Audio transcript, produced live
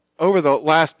over the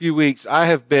last few weeks, I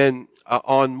have been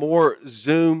on more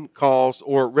Zoom calls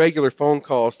or regular phone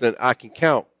calls than I can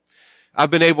count.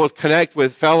 I've been able to connect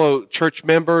with fellow church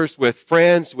members, with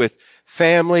friends, with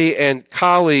family and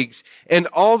colleagues. And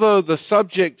although the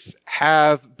subjects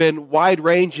have been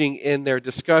wide-ranging in their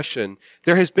discussion,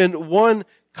 there has been one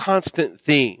constant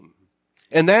theme,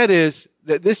 and that is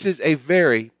that this is a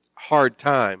very hard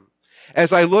time.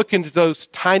 As I look into those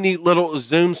tiny little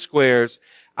Zoom squares,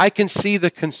 I can see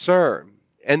the concern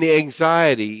and the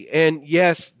anxiety and,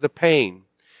 yes, the pain.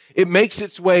 It makes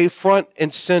its way front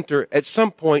and center at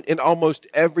some point in almost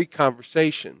every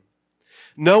conversation.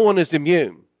 No one is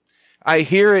immune. I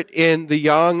hear it in the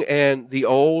young and the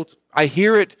old. I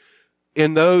hear it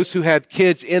in those who have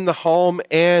kids in the home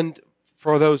and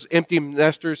for those empty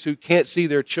nesters who can't see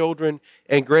their children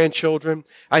and grandchildren.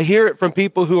 I hear it from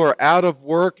people who are out of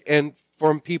work and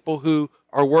from people who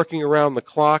are working around the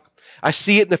clock. I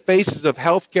see it in the faces of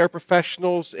healthcare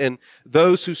professionals and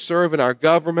those who serve in our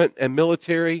government and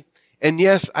military. And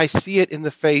yes, I see it in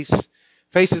the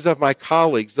faces of my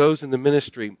colleagues, those in the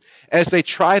ministry, as they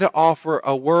try to offer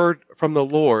a word from the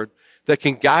Lord that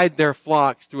can guide their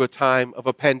flocks through a time of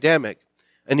a pandemic,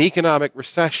 an economic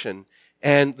recession,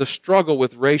 and the struggle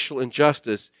with racial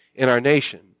injustice in our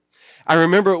nation. I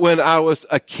remember when I was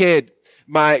a kid,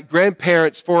 my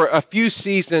grandparents, for a few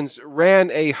seasons,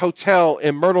 ran a hotel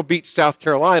in Myrtle Beach, South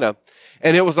Carolina.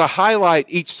 And it was a highlight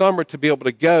each summer to be able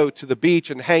to go to the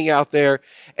beach and hang out there.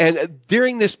 And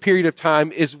during this period of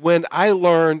time is when I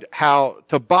learned how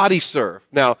to body surf.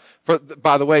 Now,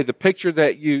 by the way, the picture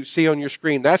that you see on your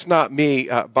screen, that's not me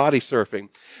body surfing.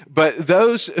 But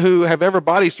those who have ever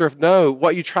body surfed know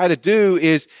what you try to do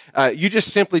is you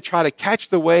just simply try to catch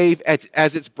the wave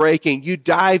as it's breaking. You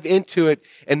dive into it,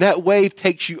 and that wave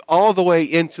takes you all the way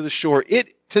into the shore.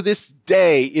 It, to this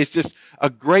day, is just a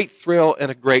great thrill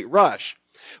and a great rush.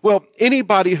 Well,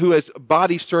 anybody who has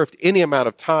body surfed any amount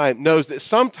of time knows that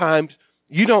sometimes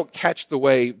you don't catch the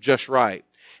wave just right.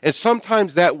 And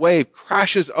sometimes that wave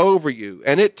crashes over you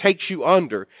and it takes you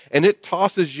under and it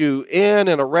tosses you in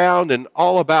and around and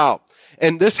all about.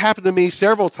 And this happened to me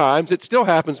several times. It still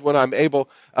happens when I'm able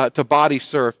to body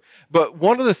surf. But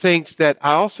one of the things that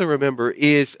I also remember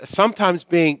is sometimes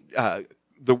being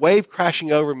the wave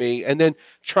crashing over me and then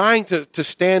trying to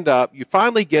stand up. You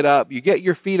finally get up, you get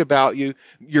your feet about you,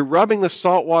 you're rubbing the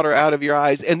salt water out of your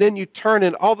eyes, and then you turn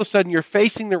and all of a sudden you're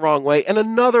facing the wrong way and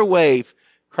another wave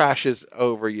crashes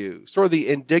over you. Sort of the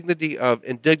indignity of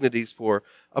indignities for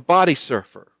a body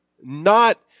surfer.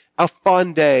 Not a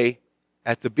fun day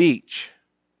at the beach.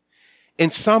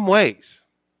 In some ways,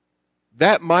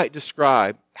 that might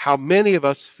describe how many of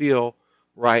us feel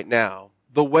right now.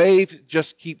 The waves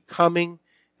just keep coming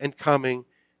and coming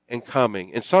and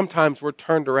coming. And sometimes we're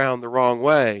turned around the wrong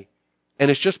way,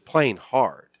 and it's just plain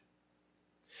hard.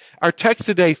 Our text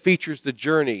today features the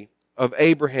journey of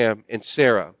Abraham and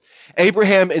Sarah.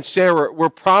 Abraham and Sarah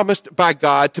were promised by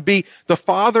God to be the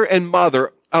father and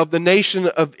mother of the nation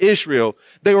of Israel.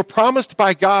 They were promised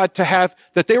by God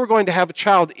that they were going to have a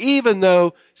child. Even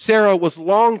though Sarah was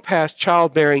long past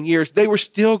childbearing years, they were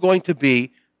still going to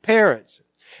be parents.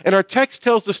 And our text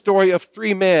tells the story of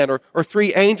three men or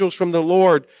three angels from the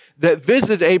Lord that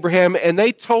visited Abraham, and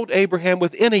they told Abraham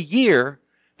within a year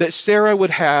that Sarah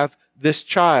would have this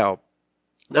child.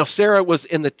 Now, Sarah was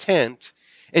in the tent,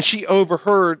 and she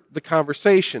overheard the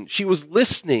conversation. She was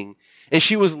listening, and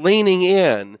she was leaning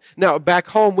in. Now, back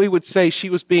home, we would say she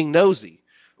was being nosy,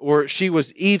 or she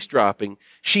was eavesdropping.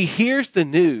 She hears the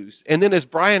news, and then as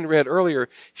Brian read earlier,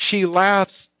 she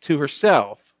laughs to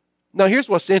herself. Now, here's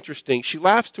what's interesting. She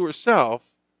laughs to herself,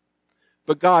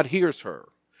 but God hears her.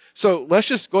 So let's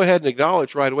just go ahead and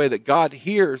acknowledge right away that God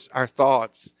hears our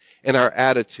thoughts and our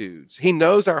attitudes. He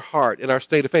knows our heart and our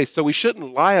state of faith. So we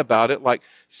shouldn't lie about it like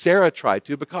Sarah tried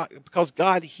to, because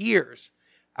God hears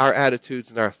our attitudes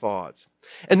and our thoughts.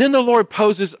 And then the Lord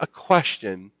poses a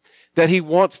question that he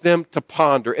wants them to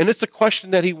ponder. And it's a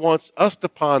question that he wants us to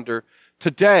ponder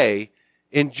today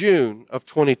in June of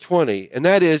 2020. And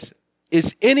that is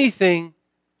anything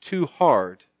too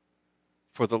hard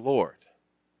for the Lord?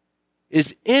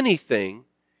 Is anything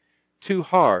too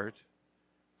hard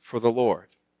for the Lord?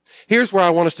 Here's where I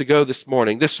want us to go this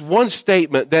morning. This one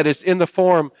statement that is in the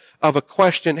form of a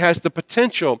question has the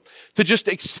potential to just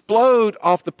explode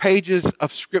off the pages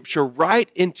of Scripture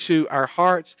right into our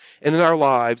hearts and in our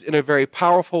lives in a very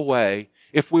powerful way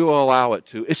if we will allow it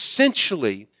to.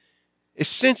 Essentially,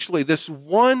 this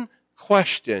one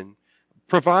question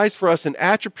provides for us an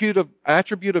attribute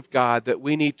of God that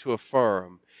we need to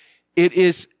affirm. It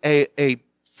is a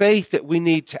faith that we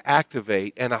need to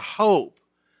activate and a hope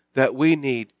that we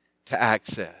need to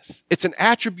access. It's an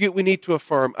attribute we need to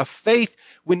affirm, a faith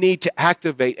we need to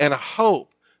activate, and a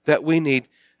hope that we need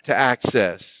to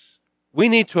access. We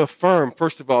need to affirm,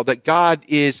 first of all, that God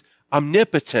is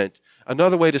omnipotent.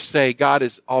 Another way to say God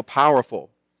is all-powerful.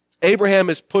 Abraham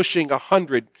is pushing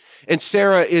 100, and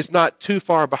Sarah is not too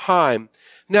far behind.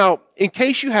 Now, in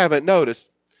case you haven't noticed,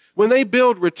 when they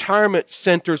build retirement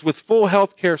centers with full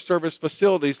health care service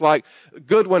facilities like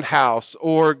Goodwin House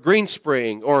or Green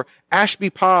Spring or Ashby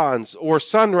Ponds or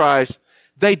Sunrise,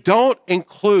 they don't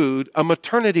include a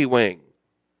maternity wing.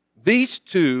 These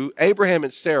two, Abraham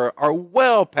and Sarah, are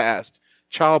well past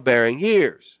childbearing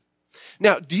years.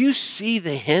 Now, do you see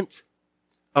the hint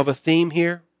of a theme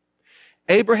here?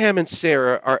 Abraham and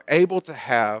Sarah are able to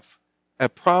have a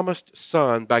promised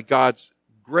son by God's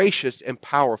gracious and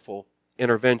powerful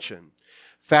intervention.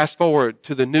 Fast forward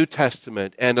to the New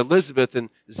Testament, and Elizabeth and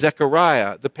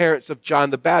Zechariah, the parents of John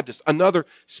the Baptist, another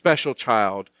special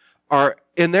child, are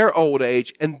in their old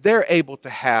age, and they're able to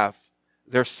have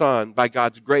their son by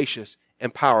God's gracious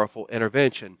and powerful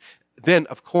intervention. Then,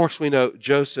 of course, we know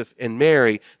Joseph and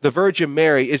Mary. The Virgin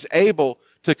Mary is able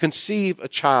to conceive a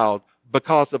child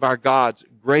because of our God's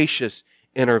gracious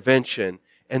intervention.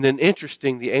 And then,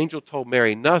 interesting, the angel told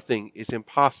Mary, nothing is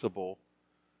impossible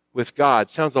with God.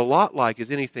 Sounds a lot like,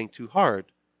 is anything too hard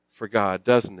for God,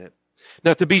 doesn't it?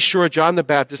 Now, to be sure, John the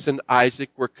Baptist and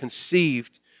Isaac were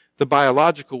conceived the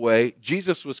biological way.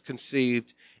 Jesus was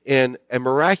conceived in a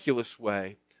miraculous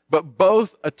way. But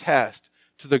both attest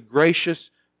to the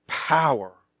gracious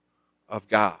power of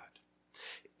God.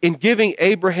 In giving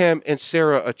Abraham and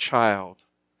Sarah a child,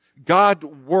 God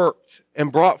worked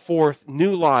and brought forth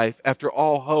new life after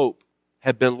all hope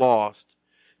had been lost.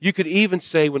 You could even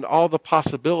say when all the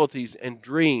possibilities and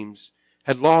dreams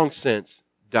had long since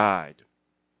died.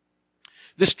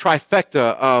 This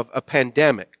trifecta of a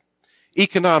pandemic,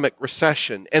 economic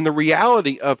recession, and the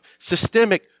reality of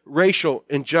systemic racial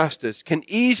injustice can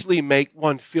easily make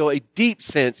one feel a deep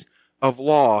sense of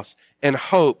loss and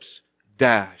hopes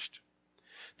dashed.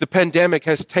 The pandemic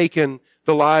has taken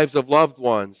the lives of loved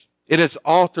ones. It has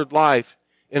altered life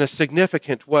in a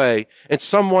significant way, and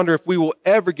some wonder if we will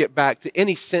ever get back to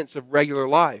any sense of regular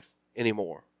life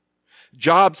anymore.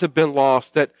 Jobs have been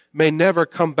lost that may never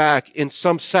come back in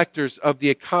some sectors of the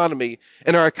economy,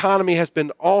 and our economy has been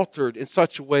altered in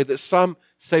such a way that some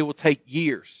say will take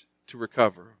years to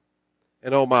recover.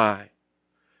 And oh my,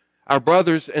 our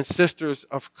brothers and sisters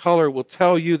of color will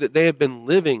tell you that they have been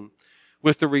living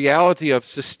with the reality of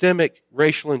systemic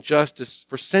racial injustice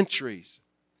for centuries.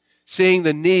 Seeing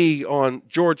the knee on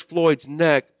George Floyd's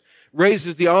neck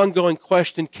raises the ongoing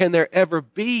question, can there ever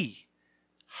be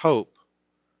hope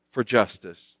for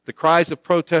justice? The cries of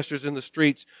protesters in the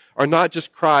streets are not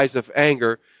just cries of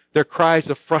anger, they're cries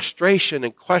of frustration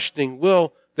and questioning,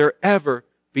 will there ever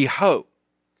be hope?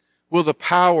 Will the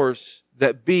powers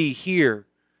that be hear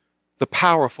the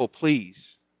powerful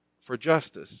pleas for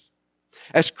justice?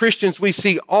 As Christians, we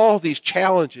see all these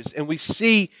challenges and we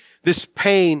see this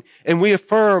pain, and we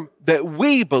affirm that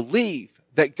we believe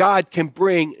that God can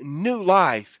bring new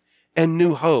life and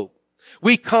new hope.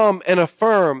 We come and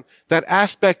affirm that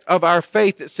aspect of our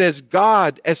faith that says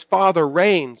God as Father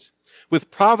reigns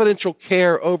with providential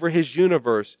care over His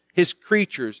universe, His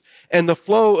creatures, and the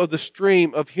flow of the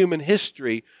stream of human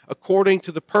history according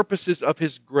to the purposes of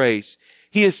His grace.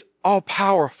 He is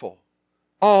all-powerful,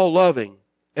 all-loving,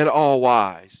 and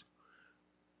all-wise.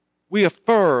 We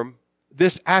affirm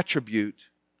this attribute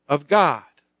of God.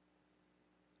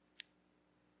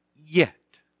 Yet.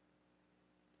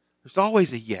 There's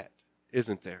always a yet,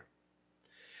 isn't there?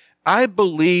 I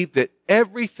believe that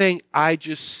everything I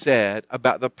just said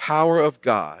about the power of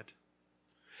God,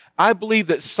 I believe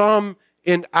that some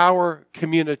in our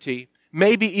community,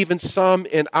 maybe even some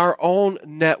in our own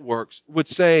networks, would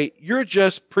say, you're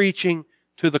just preaching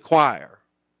to the choir.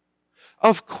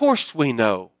 Of course we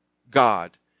know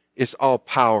God is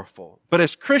all-powerful. But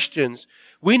as Christians,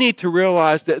 we need to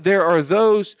realize that there are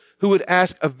those who would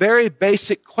ask a very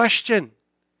basic question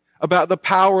about the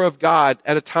power of God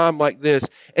at a time like this.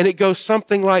 And it goes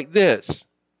something like this.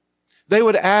 They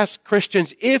would ask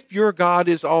Christians, if your God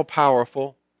is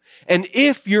all-powerful, and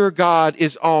if your God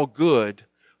is all good,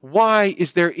 why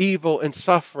is there evil and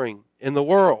suffering in the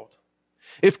world?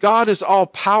 If God is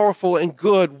all-powerful and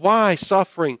good, why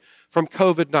suffering from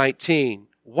COVID-19?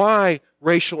 Why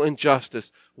racial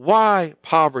injustice? Why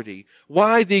poverty?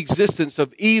 Why the existence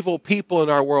of evil people in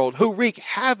our world who wreak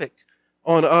havoc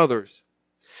on others?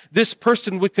 This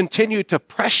person would continue to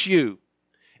press you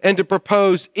and to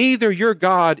propose either your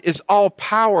God is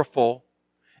all-powerful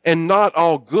and not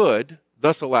all good,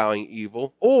 thus allowing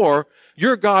evil, or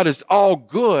your God is all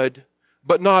good,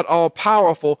 but not all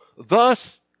powerful,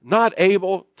 thus not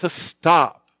able to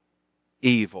stop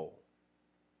evil.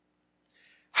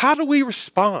 How do we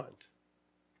respond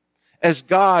as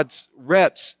God's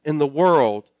reps in the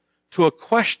world to a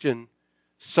question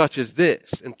such as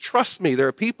this? And trust me, there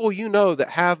are people you know that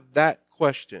have that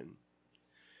question.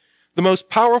 The most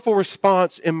powerful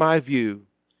response, in my view,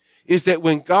 is that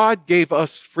when God gave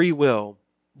us free will,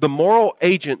 the moral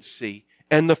agency,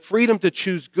 and the freedom to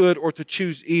choose good or to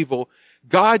choose evil,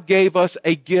 God gave us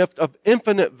a gift of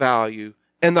infinite value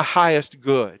and the highest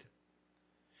good.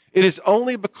 It is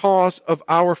only because of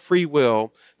our free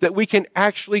will that we can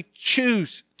actually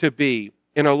choose to be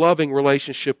in a loving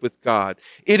relationship with God.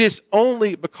 It is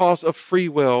only because of free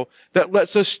will that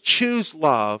lets us choose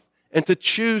love and to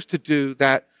choose to do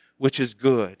that which is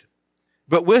good.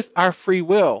 But with our free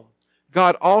will,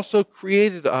 God also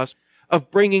created us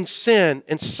of bringing sin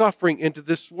and suffering into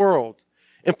this world.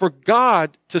 And for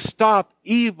God to stop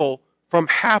evil from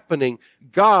happening,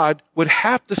 God would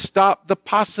have to stop the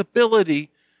possibility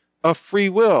of free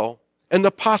will and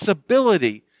the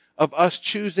possibility of us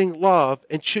choosing love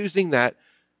and choosing that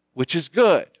which is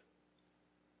good.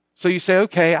 So you say,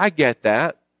 okay, I get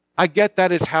that. I get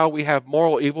that is how we have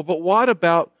moral evil, but what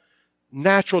about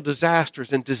natural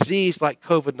disasters and disease like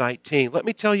COVID-19? Let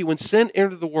me tell you, when sin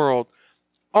entered the world,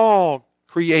 all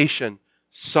creation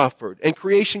suffered, and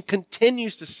creation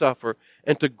continues to suffer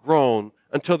and to groan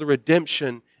until the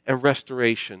redemption and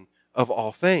restoration of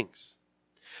all things.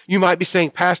 You might be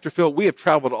saying, Pastor Phil, we have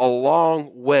traveled a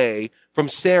long way from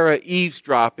Sarah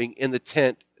eavesdropping in the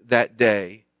tent that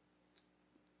day.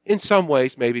 In some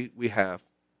ways, maybe we have.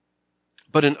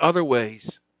 But in other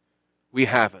ways, we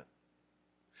haven't.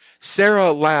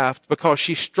 Sarah laughed because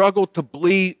she struggled to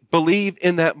believe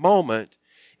in that moment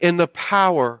in the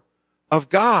power of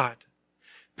God.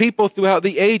 People throughout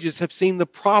the ages have seen the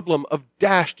problem of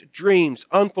dashed dreams,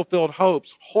 unfulfilled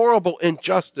hopes, horrible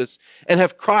injustice, and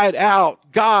have cried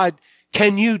out, God,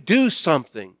 can you do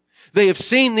something? They have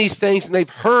seen these things and they've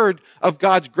heard of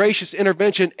God's gracious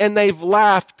intervention, and they've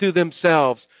laughed to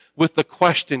themselves with the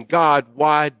question, God,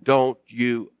 why don't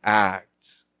you act?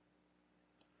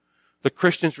 The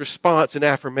Christian's response and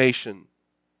affirmation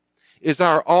is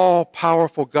our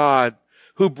all-powerful God,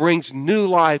 who brings new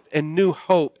life and new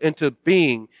hope into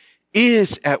being,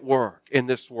 is at work in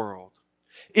this world,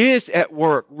 is at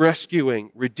work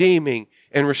rescuing, redeeming,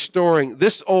 and restoring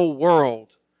this old world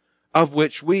of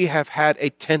which we have had a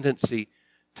tendency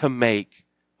to make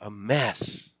a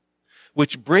mess,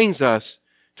 which brings us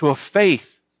to a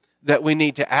faith that we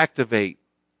need to activate.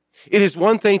 It is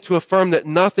one thing to affirm that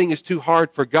nothing is too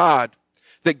hard for God,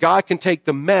 that God can take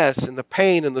the mess and the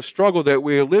pain and the struggle that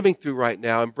we are living through right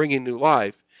now and bring in new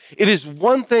life. It is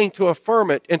one thing to affirm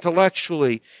it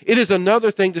intellectually. It is another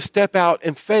thing to step out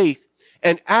in faith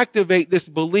and activate this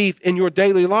belief in your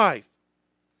daily life.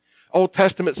 Old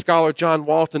Testament scholar John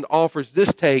Walton offers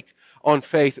this take on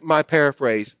faith, my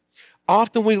paraphrase.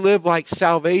 Often we live like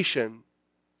salvation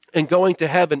and going to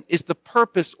heaven is the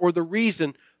purpose or the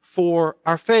reason for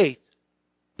our faith.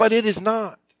 But it is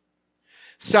not.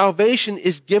 Salvation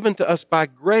is given to us by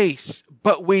grace,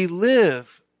 but we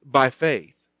live by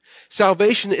faith.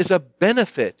 Salvation is a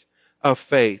benefit of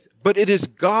faith, but it is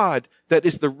God that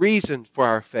is the reason for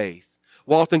our faith.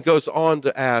 Walton goes on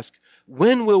to ask,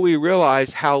 when will we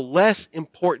realize how less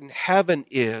important heaven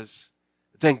is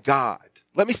than God?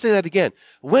 Let me say that again.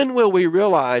 When will we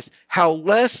realize how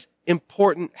less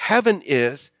important heaven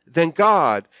is than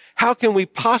God? How can we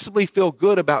possibly feel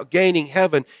good about gaining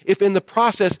heaven if in the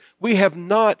process we have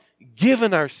not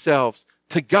given ourselves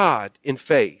to God in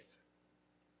faith?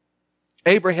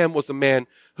 Abraham was a man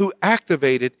who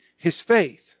activated his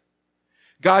faith.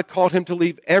 God called him to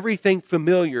leave everything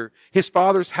familiar, his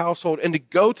father's household, and to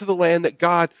go to the land that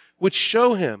God would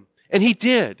show him. And he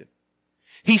did.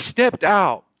 He stepped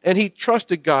out and he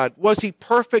trusted God. Was he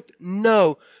perfect?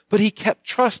 No, but he kept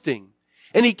trusting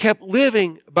and he kept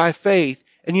living by faith.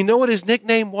 And you know what his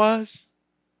nickname was?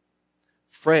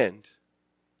 Friend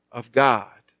of God.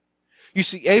 You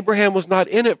see, Abraham was not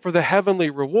in it for the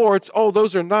heavenly rewards. Oh,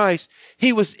 those are nice.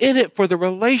 He was in it for the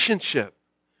relationship,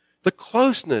 the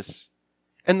closeness,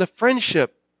 and the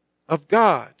friendship of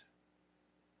God.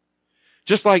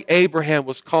 Just like Abraham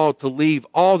was called to leave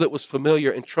all that was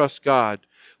familiar and trust God,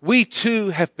 we too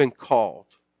have been called.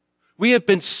 We have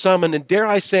been summoned and, dare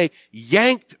I say,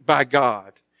 yanked by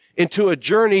God into a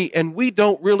journey, and we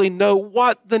don't really know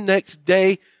what the next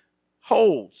day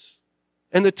holds.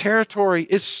 And the territory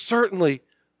is certainly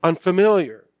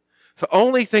unfamiliar. The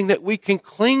only thing that we can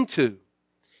cling to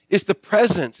is the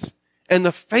presence and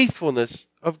the faithfulness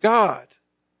of God.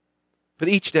 But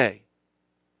each day,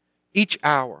 each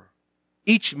hour,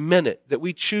 each minute that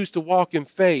we choose to walk in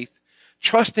faith,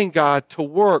 trusting God to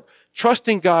work,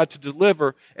 trusting God to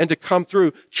deliver and to come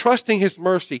through, trusting His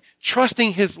mercy,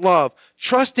 trusting His love,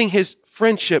 trusting His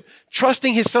friendship,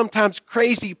 trusting His sometimes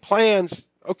crazy plans.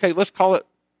 Okay, let's call it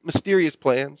mysterious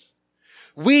plans.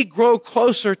 We grow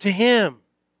closer to Him.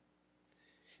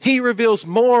 He reveals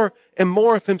more and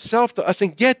more of Himself to us.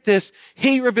 And get this,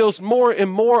 He reveals more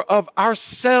and more of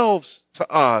ourselves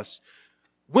to us.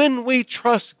 When we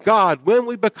trust God, when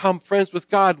we become friends with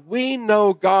God, we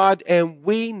know God and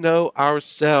we know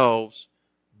ourselves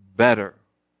better.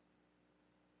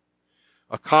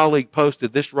 A colleague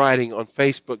posted this writing on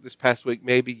Facebook this past week.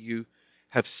 Maybe you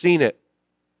have seen it.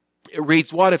 It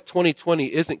reads, what if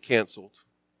 2020 isn't canceled?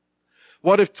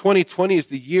 What if 2020 is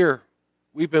the year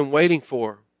we've been waiting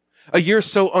for? A year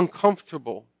so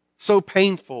uncomfortable, so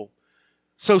painful,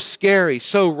 so scary,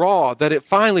 so raw that it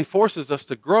finally forces us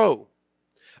to grow.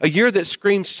 A year that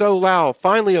screams so loud,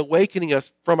 finally awakening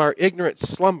us from our ignorant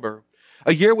slumber.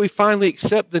 A year we finally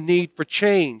accept the need for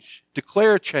change,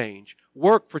 declare change,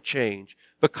 work for change,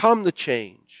 become the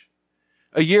change.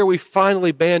 A year we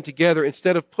finally band together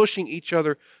instead of pushing each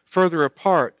other further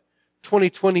apart.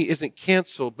 2020 isn't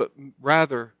canceled, but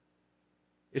rather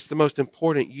it's the most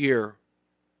important year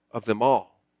of them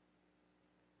all.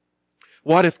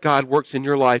 What if God works in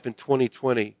your life in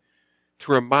 2020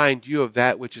 to remind you of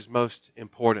that which is most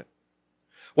important?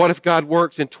 What if God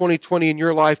works in 2020 in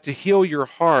your life to heal your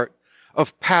heart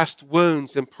of past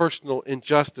wounds and personal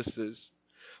injustices?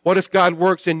 What if God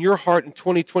works in your heart in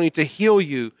 2020 to heal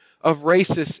you of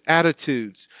racist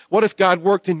attitudes? What if God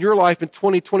worked in your life in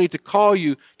 2020 to call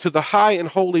you to the high and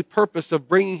holy purpose of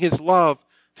bringing His love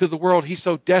to the world He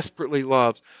so desperately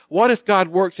loves? What if God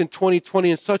works in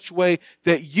 2020 in such a way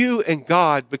that you and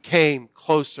God became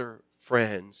closer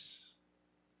friends?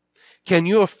 Can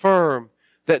you affirm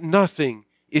that nothing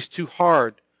is too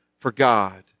hard for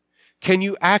God? Can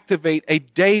you activate a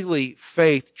daily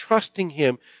faith, trusting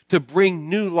Him to bring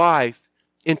new life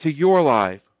into your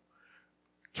life?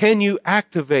 Can you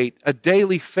activate a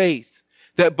daily faith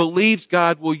that believes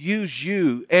God will use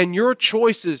you and your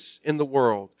choices in the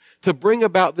world to bring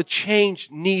about the change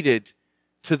needed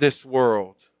to this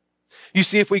world? You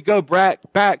see, if we go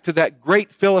back to that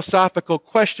great philosophical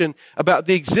question about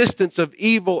the existence of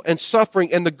evil and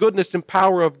suffering and the goodness and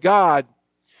power of God,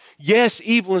 yes,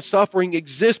 evil and suffering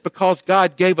exist because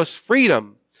God gave us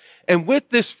freedom. And with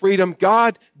this freedom,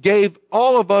 God gave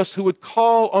all of us who would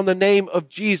call on the name of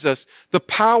Jesus the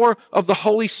power of the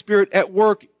Holy Spirit at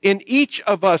work in each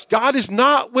of us. God is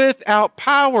not without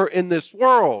power in this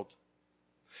world.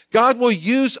 God will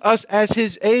use us as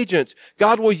His agents.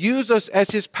 God will use us as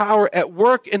His power at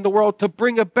work in the world to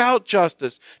bring about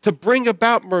justice, to bring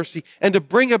about mercy, and to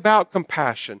bring about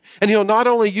compassion. And He'll not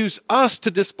only use us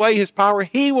to display His power,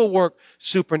 He will work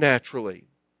supernaturally.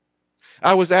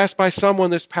 I was asked by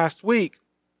someone this past week,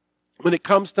 when it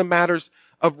comes to matters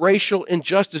of racial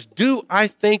injustice, do I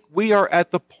think we are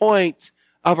at the point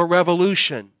of a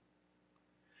revolution?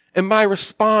 And my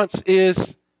response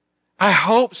is, I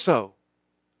hope so,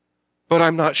 but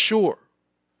I'm not sure.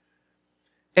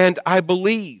 And I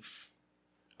believe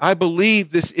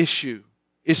this issue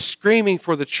is screaming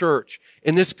for the church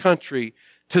in this country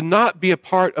to not be a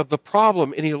part of the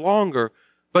problem any longer,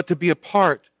 but to be a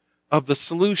part of the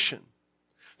solution.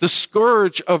 The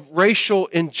scourge of racial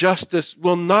injustice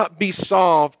will not be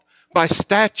solved by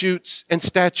statutes and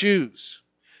statues.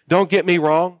 Don't get me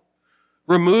wrong.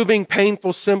 Removing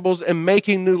painful symbols and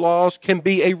making new laws can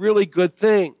be a really good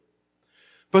thing.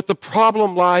 But the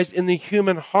problem lies in the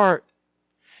human heart.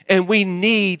 And we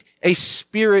need a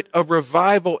spirit of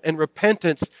revival and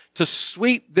repentance to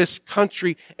sweep this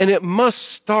country. And it must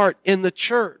start in the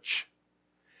church.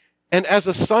 And as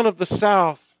a son of the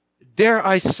South, dare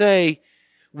I say,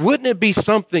 wouldn't it be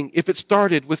something if it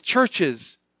started with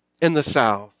churches in the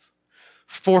South?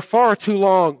 For far too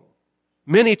long,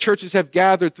 many churches have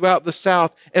gathered throughout the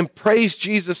South and praised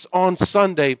Jesus on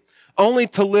Sunday, only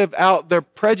to live out their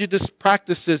prejudiced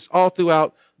practices all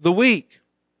throughout the week.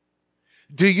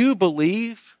 Do you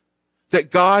believe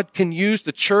that God can use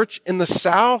the church in the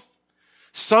South,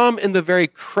 some in the very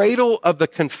cradle of the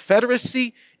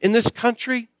Confederacy in this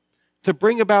country, to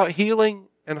bring about healing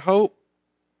and hope?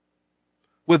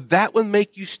 Would that one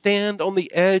make you stand on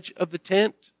the edge of the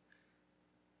tent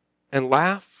and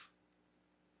laugh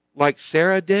like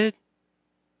Sarah did?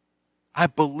 I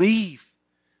believe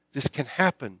this can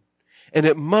happen, and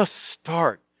it must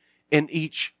start in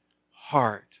each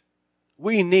heart.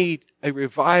 We need a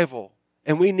revival,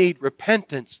 and we need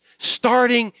repentance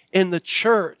starting in the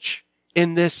church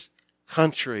in this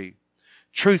country.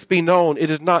 Truth be known, it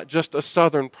is not just a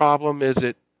Southern problem, is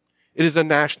it? It is a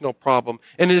national problem.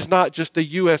 And it is not just a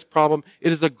U.S. problem.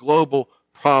 It is a global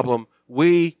problem.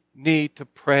 We need to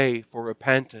pray for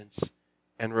repentance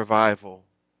and revival.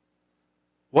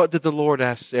 What did the Lord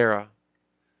ask Sarah?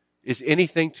 Is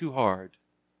anything too hard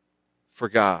for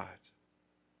God?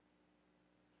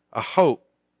 A hope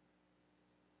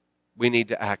we need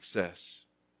to access.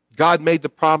 God made the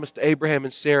promise to Abraham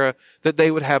and Sarah that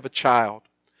they would have a child.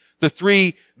 The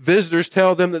three visitors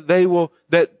tell them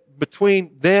that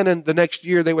between then and the next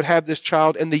year they would have this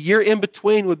child, and the year in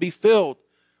between would be filled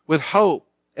with hope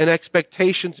and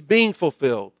expectations being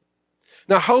fulfilled.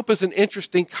 Now, hope is an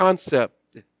interesting concept.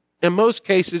 In most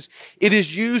cases, it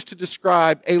is used to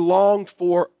describe a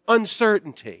longed-for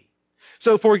uncertainty.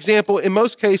 So, for example, in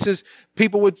most cases,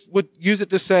 people would use it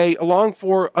to say a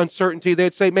longed-for uncertainty.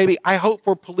 They'd say maybe, I hope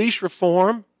for police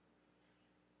reform,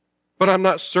 but I'm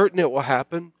not certain it will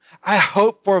happen. I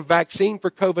hope for a vaccine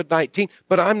for COVID-19,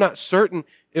 but I'm not certain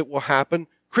it will happen.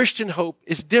 Christian hope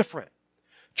is different.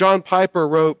 John Piper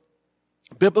wrote,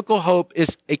 biblical hope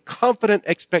is a confident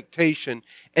expectation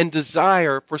and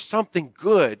desire for something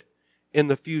good in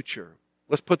the future.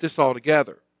 Let's put this all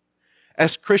together.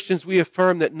 As Christians, we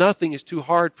affirm that nothing is too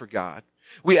hard for God.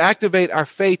 We activate our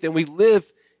faith and we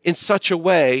live in such a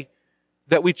way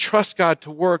that we trust God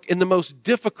to work in the most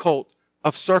difficult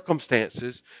of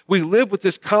circumstances. We live with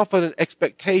this confident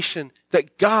expectation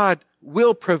that God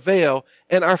will prevail,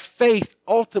 and our faith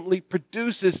ultimately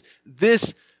produces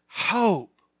this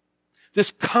hope,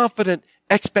 this confident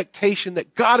expectation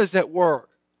that God is at work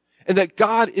and that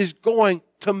God is going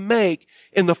to make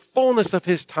in the fullness of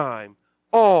His time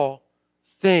all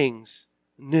things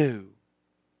new.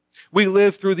 We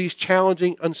live through these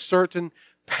challenging, uncertain,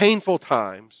 painful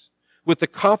times with the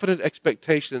confident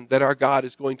expectation that our God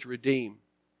is going to redeem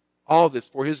all this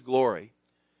for His glory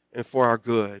and for our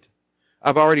good.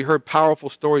 I've already heard powerful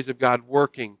stories of God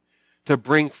working to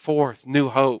bring forth new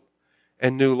hope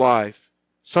and new life.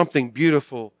 Something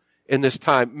beautiful in this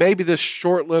time. Maybe this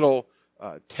short little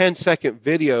 10-second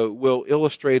video will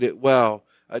illustrate it well.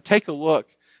 Take a look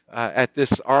at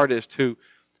this artist who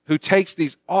takes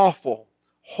these awful,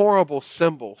 horrible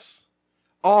symbols,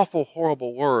 awful,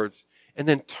 horrible words, and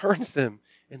then turns them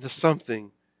into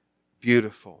something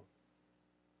beautiful.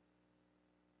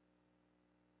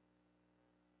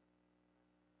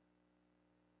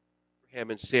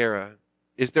 Abraham and Sarah,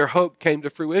 is their hope came to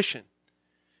fruition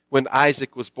when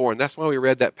Isaac was born. That's why we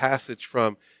read that passage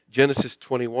from Genesis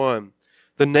 21.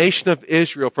 The nation of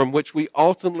Israel, from which we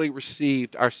ultimately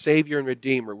received our Savior and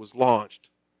Redeemer, was launched.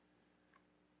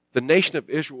 The nation of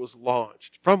Israel was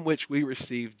launched, from which we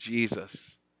received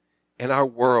Jesus. And our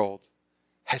world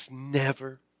has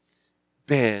never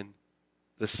been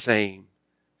the same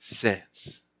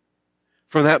since.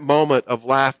 From that moment of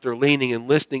laughter, leaning and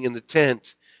listening in the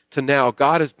tent to now,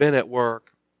 God has been at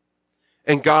work.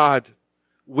 And God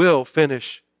will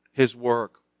finish His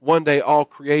work. One day all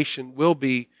creation will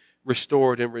be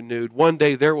restored and renewed. One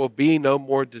day there will be no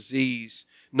more disease,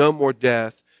 no more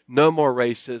death, no more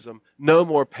racism, no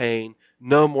more pain,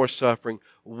 no more suffering.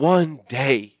 One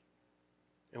day,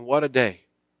 and what a day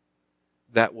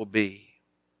that will be.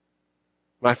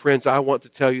 My friends, I want to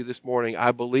tell you this morning,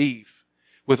 I believe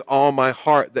with all my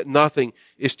heart that nothing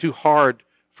is too hard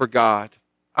for God.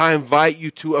 I invite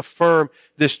you to affirm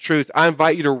this truth. I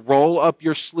invite you to roll up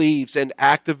your sleeves and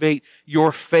activate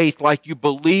your faith like you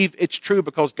believe it's true,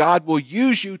 because God will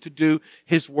use you to do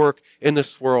His work in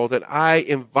this world. And I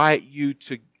invite you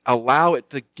to allow it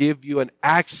to give you an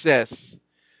access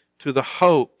to the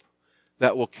hope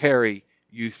that will carry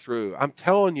you through. I'm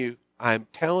telling you,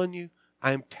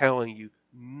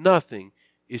 nothing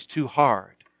is too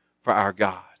hard for our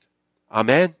God.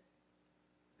 Amen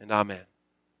and amen.